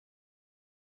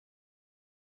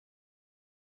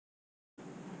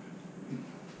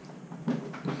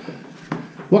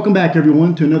Welcome back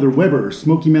everyone to another Weber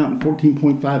Smoky Mountain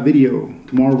 14.5 video.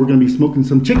 Tomorrow we're going to be smoking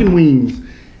some chicken wings.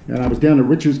 I was down at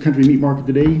Richard's Country Meat Market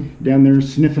today, down there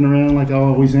sniffing around like I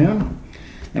always am.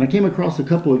 And I came across a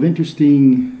couple of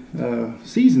interesting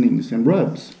seasonings and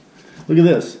rubs. Look at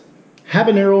this.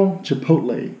 Habanero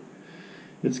Chipotle.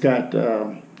 It's got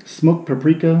smoked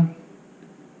paprika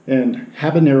and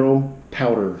habanero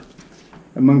powder,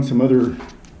 among some other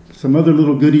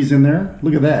little goodies in there.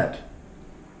 Look at that.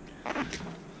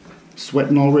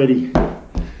 Sweating already.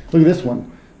 Look at this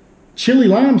one. Chili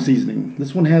lime seasoning.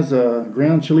 This one has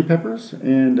ground chili peppers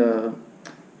and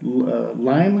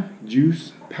lime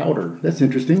juice powder. That's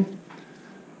interesting.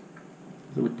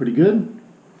 They look pretty good.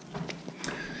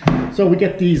 So we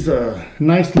got these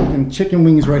nice looking chicken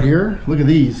wings right here. Look at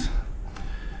these.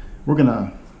 We're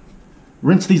gonna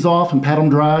rinse these off and pat them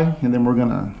dry, and then we're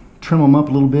gonna trim them up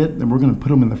a little bit, then we're gonna put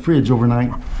them in the fridge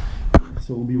overnight,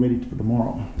 so we'll be ready for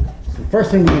tomorrow. So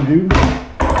first thing we're gonna do,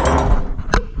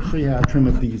 I'll show you how I trim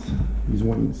up these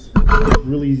wings. It's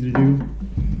really easy to do.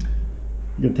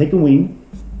 You're gonna take a wing,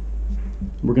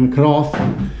 we're gonna cut off,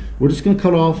 we're just gonna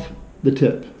cut off the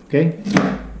tip, okay?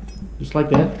 Just like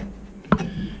that.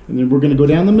 And then we're gonna go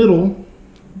down the middle,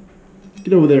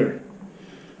 get over there.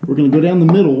 We're gonna go down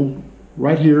the middle,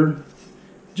 right here,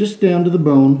 just down to the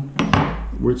bone,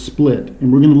 where it's split.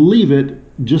 And we're gonna leave it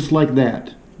just like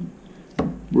that.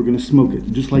 We're gonna smoke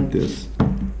it, just like this.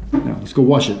 Now, let's go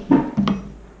wash it.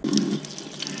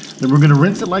 Then we're gonna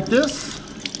rinse it like this,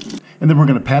 and then we're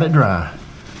gonna pat it dry.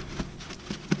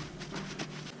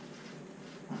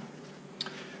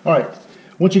 All right,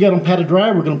 once you got them patted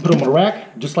dry, we're gonna put them on a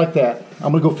rack, just like that.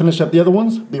 I'm gonna go finish up the other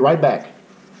ones, be right back.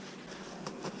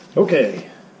 Okay,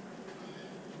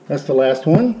 that's the last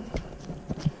one.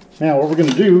 Now what we're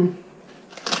gonna do,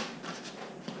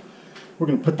 we're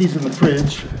gonna put these in the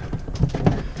fridge,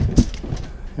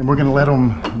 and we're gonna let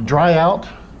them dry out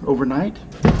overnight.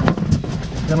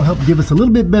 That'll help give us a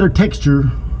little bit better texture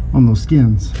on those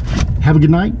skins. Have a good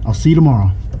night. I'll see you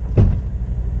tomorrow.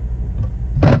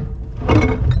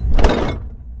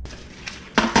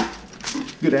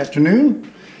 Good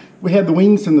afternoon. We had the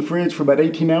wings in the fridge for about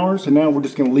 18 hours, and now we're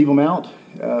just gonna leave them out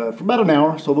for about an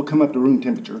hour, so they'll come up to room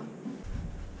temperature.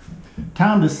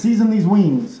 Time to season these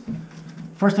wings.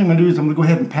 First thing I'm gonna do is I'm gonna go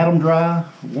ahead and pat them dry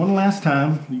one last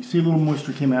time. You can see a little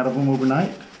moisture came out of them overnight.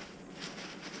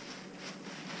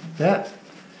 Like that.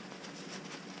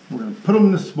 We're gonna put them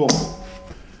in this bowl.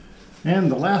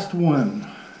 And the last one.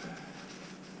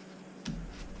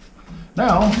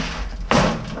 Now,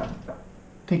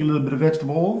 take a little bit of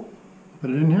vegetable oil,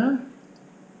 put it in here.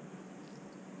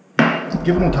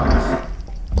 Give it a toss.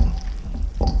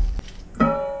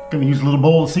 Gonna use a little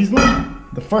bowl of seasoning.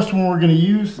 The first one we're gonna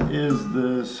use is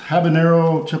this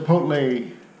habanero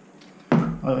chipotle.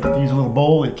 I like to use a little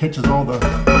bowl, it catches all the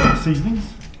seasonings.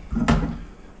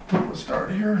 Let's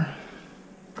start here.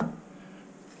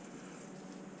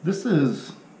 This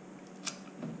is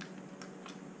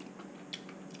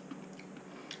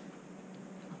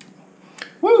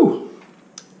woo!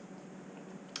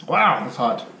 Wow, that's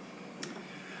hot.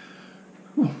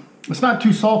 Whew. It's not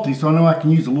too salty, so I know I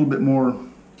can use a little bit more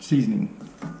seasoning.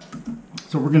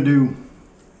 So we're gonna do,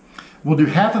 we'll do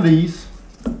half of these,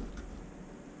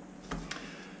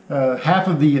 half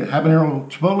of the habanero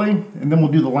chipotle, and then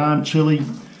we'll do the lime chili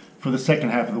for the second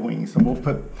half of the wings. And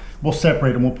we'll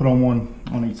separate them, we'll put on one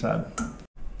on each side.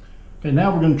 Okay,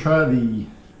 now we're gonna try the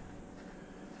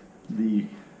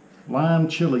lime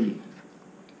chili.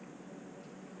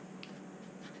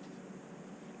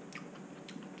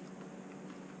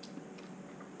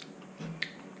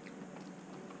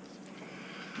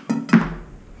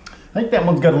 I think that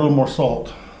one's got a little more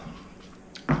salt,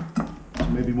 so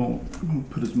maybe won't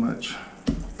put as much.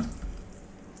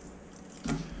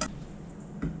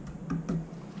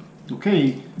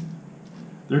 Okay,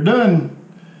 they're done.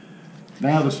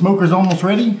 Now the smoker's almost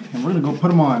ready, and we're gonna go put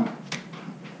them on.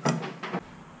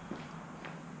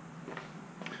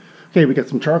 Okay, we got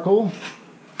some charcoal.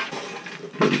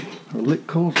 Put our lit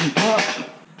coals on top.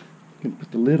 Gonna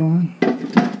put the lid on.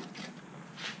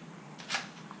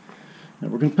 Now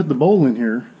we're going to put the bowl in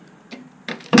here,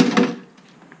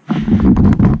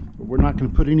 but we're not going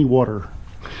to put any water.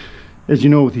 As you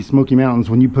know, with these Smoky Mountains,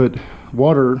 when you put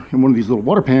water in one of these little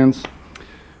water pans,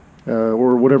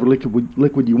 or whatever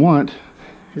liquid you want,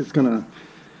 it's going to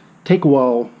take a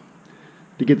while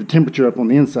to get the temperature up on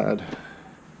the inside.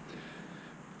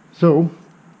 So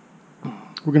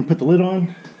we're going to put the lid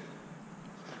on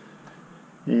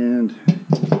and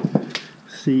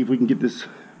see if we can get this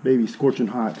baby scorching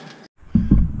hot.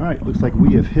 Alright, looks like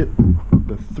we have hit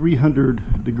the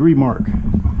 300 degree mark.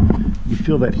 You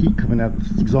feel that heat coming out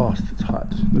of the exhaust. It's hot.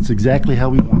 That's exactly how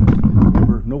we want it.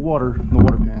 Remember, no water in the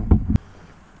water pan.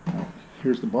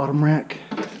 Here's the bottom rack.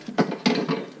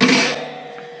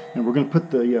 And we're going to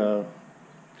put the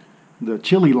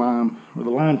chili lime, or the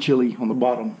lime chili, on the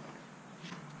bottom.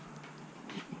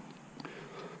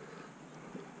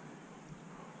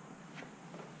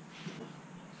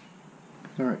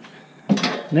 Alright,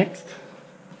 next,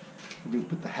 we're going to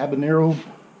put the habanero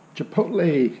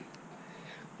chipotle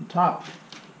on top.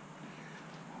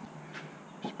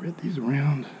 Spread these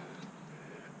around.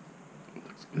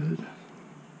 Looks good.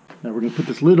 Now we're going to put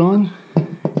this lid on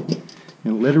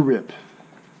and let it rip.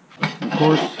 And of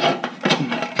course,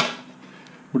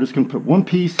 we're just going to put one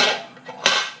piece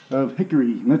of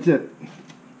hickory, and that's it.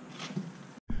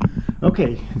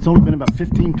 Okay, it's only been about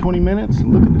 15-20 minutes,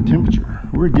 and look at the temperature.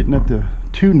 We're getting up to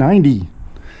 290.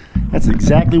 That's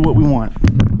exactly what we want.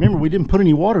 Remember, we didn't put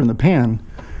any water in the pan,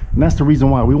 and that's the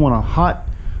reason why. We want a hot,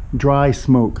 dry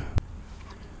smoke.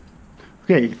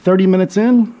 Okay, 30 minutes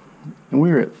in, and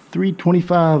we're at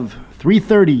 325,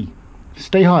 330.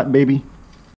 Stay hot, baby.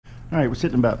 All right, we're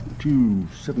sitting about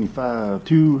 275,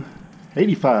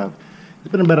 285.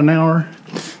 It's been about an hour.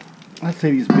 I'd say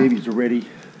these babies are ready.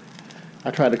 I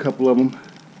tried a couple of them.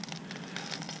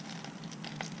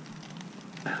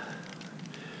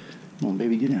 Come on,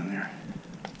 baby, get down there.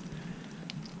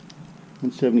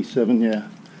 177, yeah.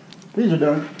 These are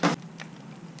done.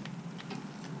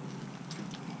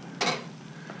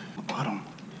 Bottom.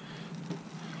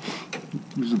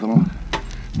 These are the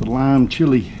lime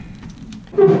chili.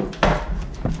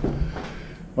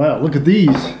 Wow, look at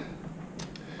these.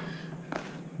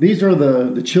 These are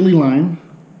the chili lime.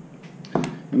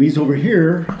 And these over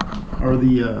here are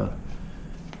the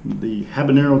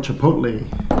habanero chipotle.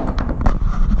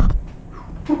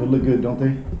 They look good, don't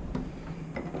they?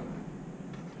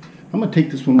 I'm gonna take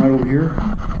this one right over here.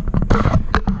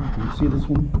 Can you see this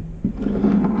one?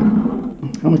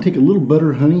 I'm gonna take a little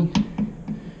butter, honey,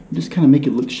 and just kind of make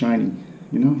it look shiny.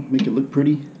 You know, make it look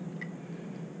pretty.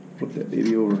 Flip that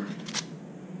baby over.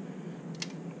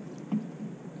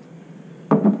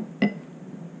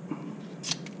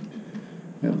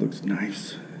 That looks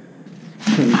nice.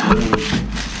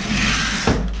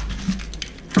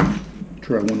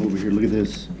 Try one over here. Look at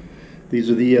this. These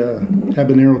are the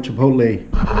habanero chipotle.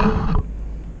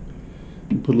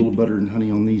 Put a little butter and honey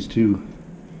on these too,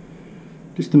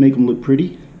 just to make them look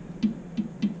pretty.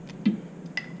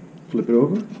 Flip it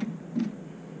over.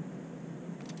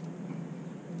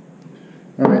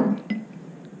 All right.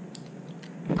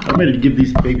 I'm ready to give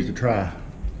these babies a try.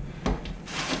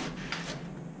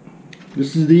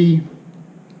 This is the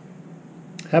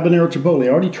habanero chipotle. I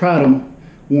already tried them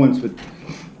once, but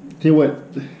tell you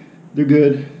what, they're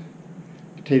good.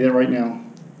 I'll tell you that right now.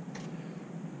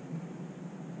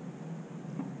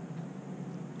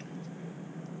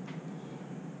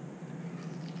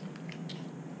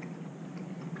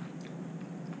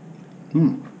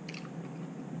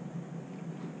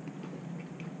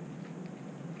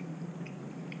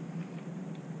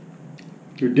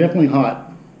 They're definitely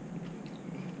hot.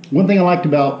 One thing I liked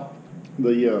about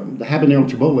the habanero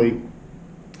chipotle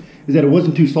is that it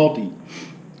wasn't too salty,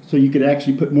 so you could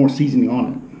actually put more seasoning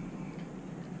on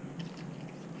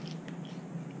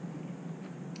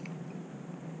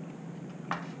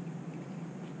it.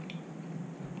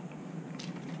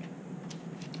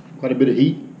 Quite a bit of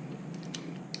heat.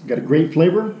 Got a great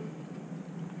flavor.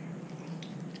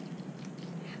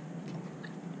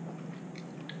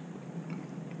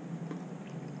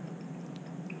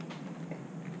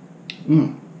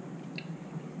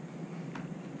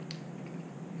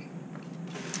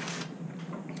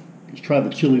 Let's try the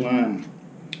chili lime.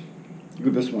 Look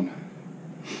at this one.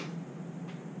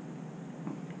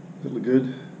 Does it look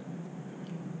good?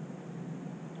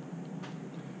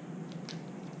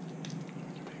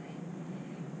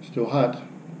 Still hot.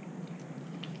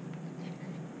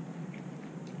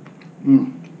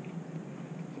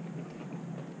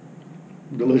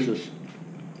 Delicious.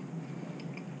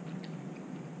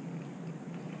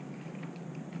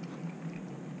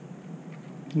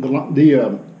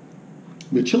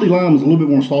 The chili lime is a little bit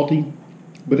more salty,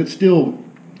 but it's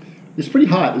pretty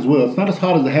hot as well. It's not as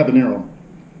hot as the habanero,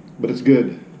 but it's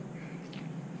good.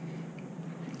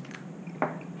 All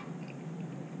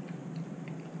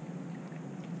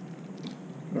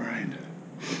right.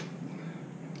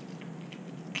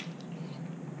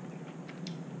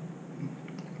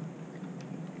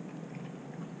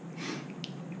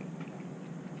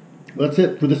 Well, that's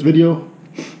it for this video.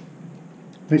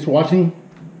 Thanks for watching.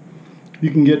 You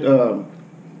can get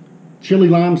chili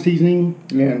lime seasoning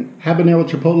and habanero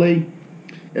chipotle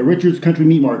at Richard's Country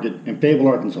Meat Market in Fayetteville,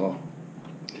 Arkansas.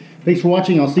 Thanks for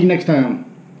watching. I'll see you next time.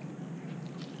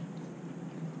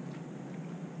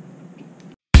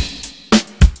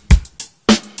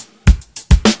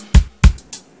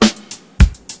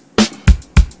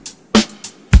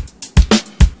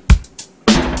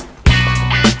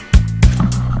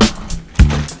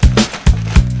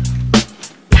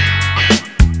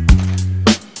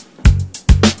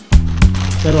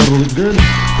 That all looks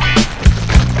good.